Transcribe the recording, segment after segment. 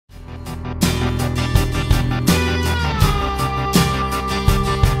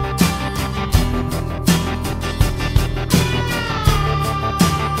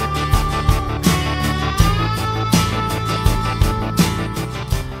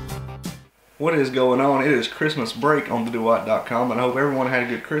What is going on? It is Christmas break on thedewhite.com, and I hope everyone had a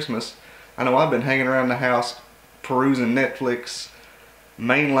good Christmas. I know I've been hanging around the house, perusing Netflix,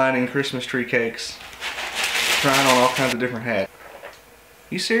 mainlining Christmas tree cakes, trying on all kinds of different hats.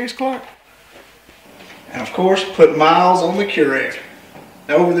 You serious, Clark? And of course, put miles on the Keurig.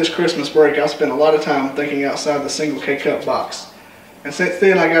 Now over this Christmas break, I spent a lot of time thinking outside the single K-Cup box. And since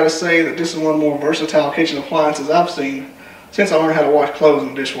then, I gotta say that this is one of the more versatile kitchen appliances I've seen since I learned how to wash clothes in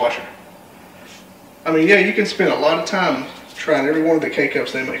the dishwasher. I mean, yeah, you can spend a lot of time trying every one of the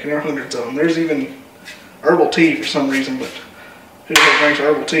K-Cups they make, and there are hundreds of them. There's even herbal tea for some reason, but who the heck drinks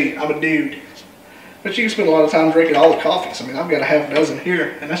herbal tea? I'm a dude. But you can spend a lot of time drinking all the coffees. I mean, I've got a half dozen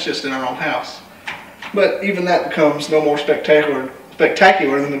here, and that's just in our own house. But even that becomes no more spectacular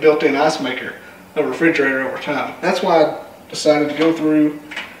than the built-in ice maker, a refrigerator over time. That's why I decided to go through,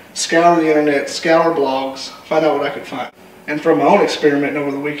 scour the internet, scour blogs, find out what I could find. And from my own experimenting over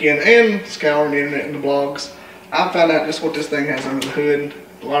the weekend and scouring the internet and the blogs, I found out just what this thing has under the hood,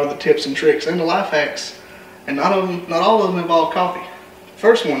 a lot of the tips and tricks and the life hacks, and not all of them involve coffee.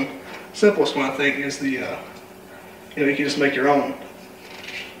 First one, simplest one I think, is the you can just make your own.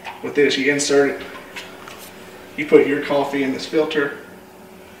 With this, you insert it, you put your coffee in this filter,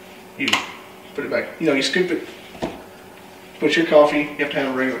 you put it back, you scoop it, put your coffee. You have to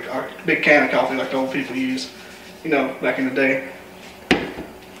have a big can of coffee like the old people use, back in the day.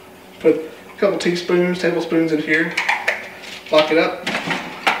 Put a couple tablespoons in here, lock it up.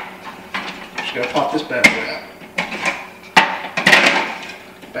 Just gotta pop this bad boy out.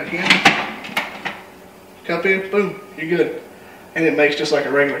 Back in, cup in, boom, you're good. And it makes just like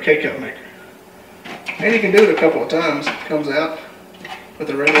a regular K-Cup maker. And you can do it a couple of times. It comes out, put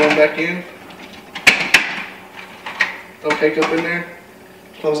the regular one back in, throw K-Cup in there,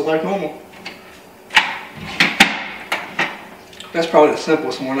 close it like normal. That's probably the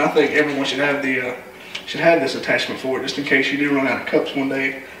simplest one. I think everyone should have this attachment for it, just in case you do run out of cups one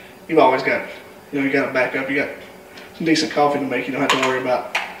day. You've always got, you got a backup. You got some decent coffee to make. You don't have to worry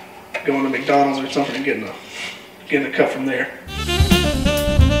about going to McDonald's or something and getting a cup from there.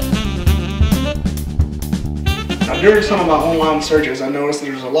 Now, during some of my online searches, I noticed that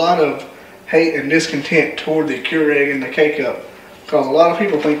there's a lot of hate and discontent toward the Keurig and the K-Cup, because a lot of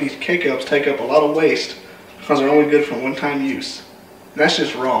people think these K-Cups take up a lot of waste because they're only good for one-time use. And that's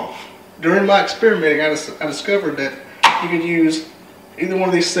just wrong. During my experimenting, I discovered that you could use either one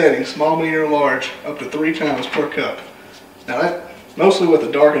of these settings, small, medium, or large, up to 3 times per cup. Now that, mostly with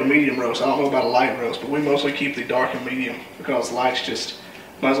a dark and medium roast. I don't know about a light roast, but we mostly keep the dark and medium because light's just,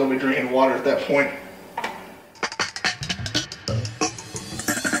 might as well be drinking water at that point.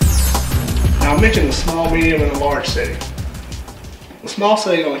 Now I mentioned the small, medium, and the large setting. The small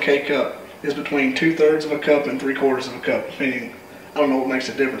setting on the K-Cup is between 2/3 of a cup and 3/4 of a cup, depending, I don't know what makes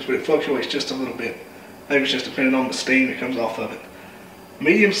a difference, but it fluctuates just a little bit. Maybe it's just depending on the steam that comes off of it.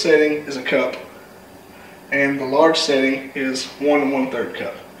 Medium setting is a cup, and the large setting is 1 1/3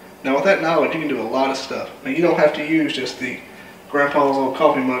 cup. Now with that knowledge, you can do a lot of stuff. Now you don't have to use just the grandpa's old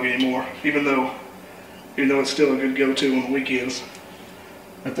coffee mug anymore, even though it's still a good go-to on the weekends.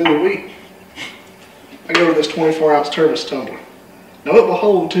 And through the week, I go to this 24-ounce Turvis tumbler. Now it will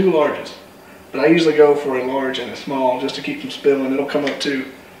hold 2 larges, but I usually go for a large and a small just to keep from spilling. It'll come up to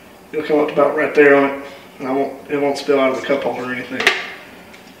about right there on it, and it won't spill out of the cup holder or anything.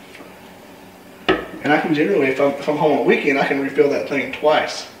 And I can generally, if I'm home on a weekend, I can refill that thing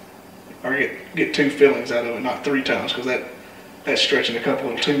twice, or get 2 fillings out of it, not 3 times, because that's stretching the cup a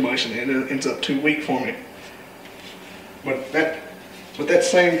little too much, and it ends up too weak for me. But that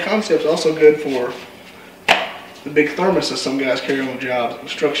same concept is also good for the big thermoses some guys carry on the job,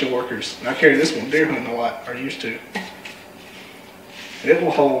 construction workers. And I carry this one deer hunting a lot, or used to. And it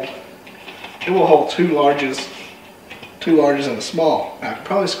will hold 2 larges in a small. Now I could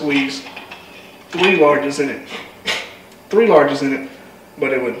probably squeeze 3 larges in it. 3 larges in it,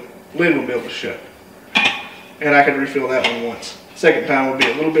 but lid would be able to shut. And I could refill that one once. Second time would be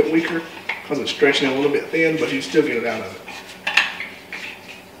a little bit weaker because it's stretching it a little bit thin, but you'd still get it out of it.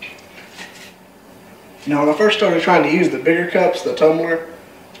 Now, when I first started trying to use the bigger cups, the tumbler,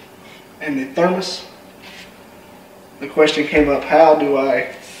 and the thermos, the question came up, how do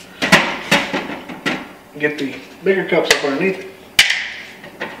I get the bigger cups up underneath it?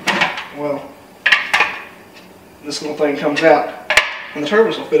 Well, this little thing comes out, and the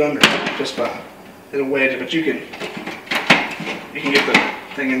turbos will fit under it just fine. It'll wedge it, but you can get the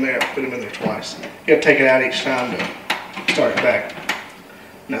thing in there, put them in there twice. You have to take it out each time to start it back,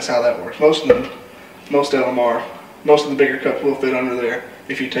 and that's how that works. Most of the bigger cups will fit under there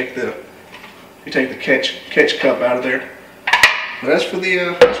if you take the catch cup out of there. But as for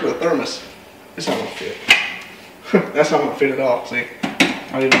the thermos, It's not gonna fit. That's not gonna fit at all, see?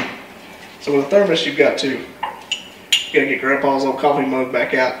 Not even. So with a thermos, you gotta get Grandpa's old coffee mug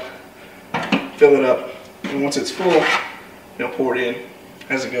back out, fill it up, and once it's full, you'll pour it in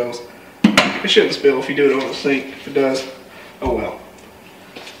as it goes. It shouldn't spill if you do it over the sink. If it does, oh well.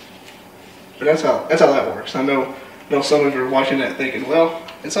 But that's how that works. I know some of you are watching that thinking, well,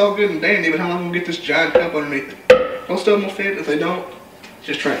 it's all good and dandy, but how am I gonna get this giant cup underneath it? Most of them will fit. If they don't,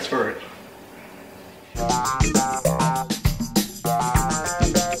 just transfer it. Now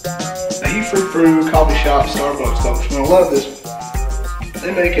you frou-frou coffee shop, Starbucks folks, and I love this.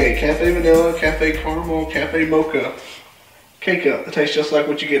 They make a cafe vanilla, cafe caramel, cafe mocha K-cup that tastes just like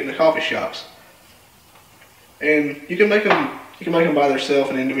what you get in the coffee shops. And you can make them by themselves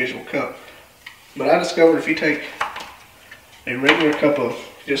in an individual cup. But I discovered if you take a regular cup of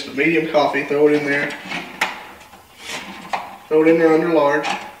just a medium coffee, throw it in there under large,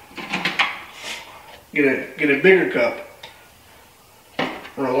 get a bigger cup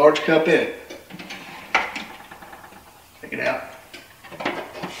or a large cup in it, take it out,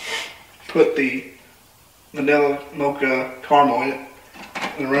 put the vanilla mocha caramel in it,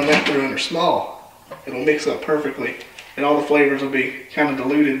 and run that through under small. It'll mix up perfectly, and all the flavors will be kind of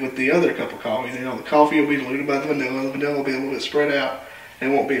diluted with the other cup of coffee. You know, the coffee will be diluted by the vanilla will be a little bit spread out,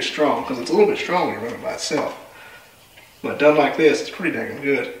 and it won't be as strong, because it's a little bit strong when you run it by itself. But done like this, it's pretty dang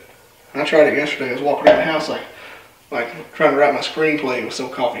good. I tried it yesterday. I was walking around the house like trying to write my screenplay. It was so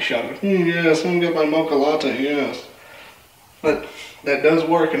coffee shop. Yes, I'm gonna get my mocha latte, yes. But that does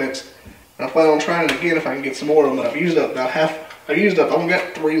work, and I plan on trying it again if I can get some more of them. But I've used up about half. I've only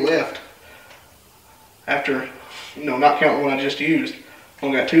got 3 left. After, not counting what I just used. I've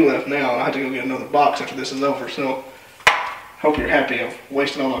only got 2 left now. I have to go get another box after this is over. So, hope you're happy. I've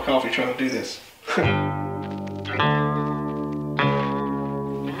wasted all my coffee trying to do this.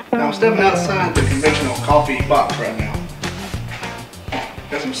 Now I'm stepping outside the conventional coffee box right now.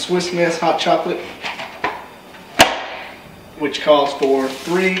 Got some Swiss Miss hot chocolate, which calls for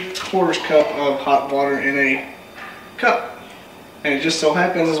 3/4 cup of hot water in a cup. And it just so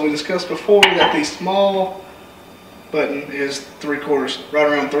happens, as we discussed before, that the small button is right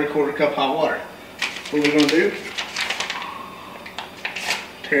around 3/4 cup hot water. What we're going to do,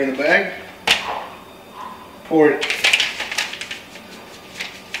 tear the bag, pour it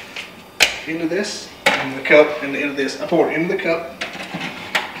into this, into the cup, and into this. I pour it into the cup,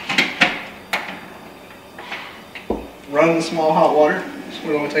 run the small hot water, so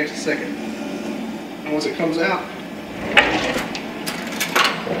it only takes a second. And once it comes out,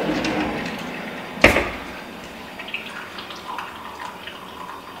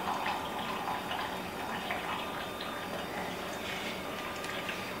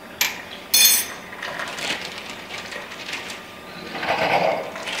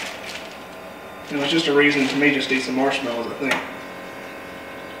 it's just a reason to me just to eat some marshmallows, I think.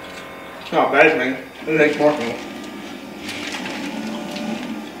 It's not a bad thing. I think marshmallows.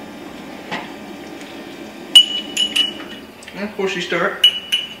 And of course you stir it.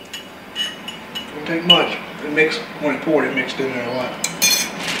 Don't take much. When it poured, it mixed in there a lot.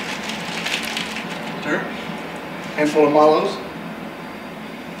 Stir. Handful of mallows.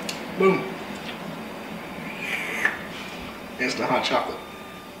 Boom. Instant hot chocolate.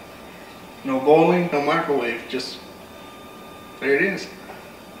 No boiling, no microwave, just there it is.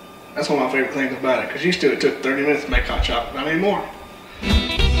 That's one of my favorite things about it, because used to it took 30 minutes to make hot chocolate, not anymore.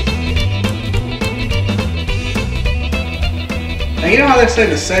 Now you know how they say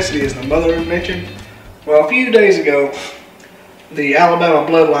necessity is the mother of invention? Well, a few days ago, the Alabama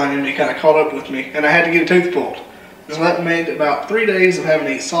bloodline in me kind of caught up with me, and I had to get a tooth pulled. This made about 3 days of having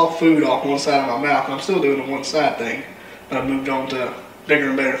to eat soft food off one side of my mouth, and I'm still doing the one side thing, but I've moved on to bigger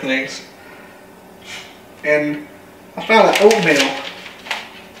and better things. And I found that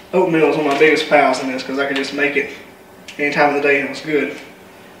oatmeal is one of my biggest pals in this, because I could just make it any time of the day and it was good.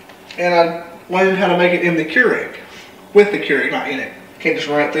 And I learned how to make it in the Keurig, with the Keurig, not in it. Can't just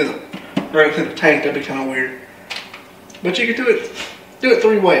run it through the tank, that'd be kind of weird. But you can do it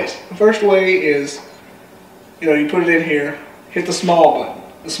 3 ways. The first way is, you put it in here, hit the small button,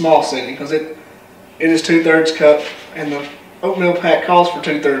 the small setting, because it is 2/3 cup, and the oatmeal pack calls for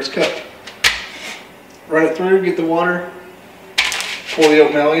 2/3 cup. Run it through, get the water, pour the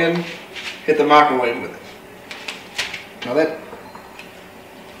oatmeal in, hit the microwave with it. Now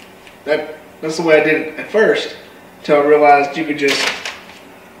that's the way I did it at first, until I realized you could just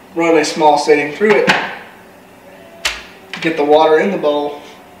run a small setting through it, get the water in the bowl,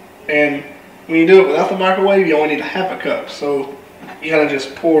 and when you do it without the microwave, you only need 1/2 cup. So you gotta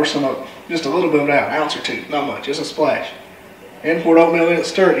just pour some up, just a little bit of it out, 1 ounce or 2, not much, just a splash. And pour oatmeal in it,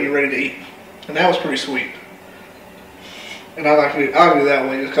 stir it, and you're ready to eat. And that was pretty sweet. And I like to do it that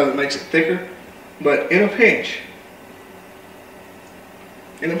way just because it makes it thicker. But in a pinch,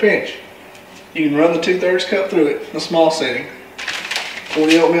 you can run the 2/3 cup through it in a small setting, pour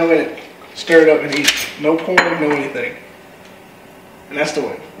the oatmeal in it, stir it up and eat. No pouring, no anything. And that's the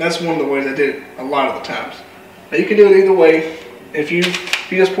way. That's one of the ways I did it a lot of the times. Now you can do it either way. If you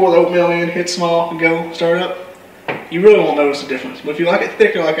just pour the oatmeal in, hit small, and go, stir it up, you really won't notice the difference. But if you like it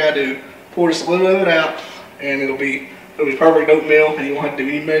thicker like I do, pour just a little of it out, and it'll be perfect oatmeal, and you won't have to do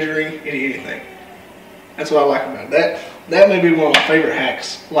any measuring, anything. That's what I like about it. That may be one of my favorite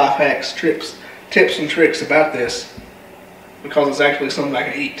hacks, life hacks, tips and tricks about this, because it's actually something I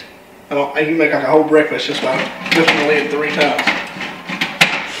can eat. I can make like a whole breakfast just by lifting the lid 3 times.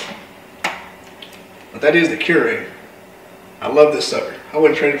 But that is the Keurig. I love this sucker. I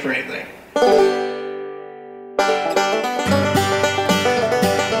wouldn't trade it for anything.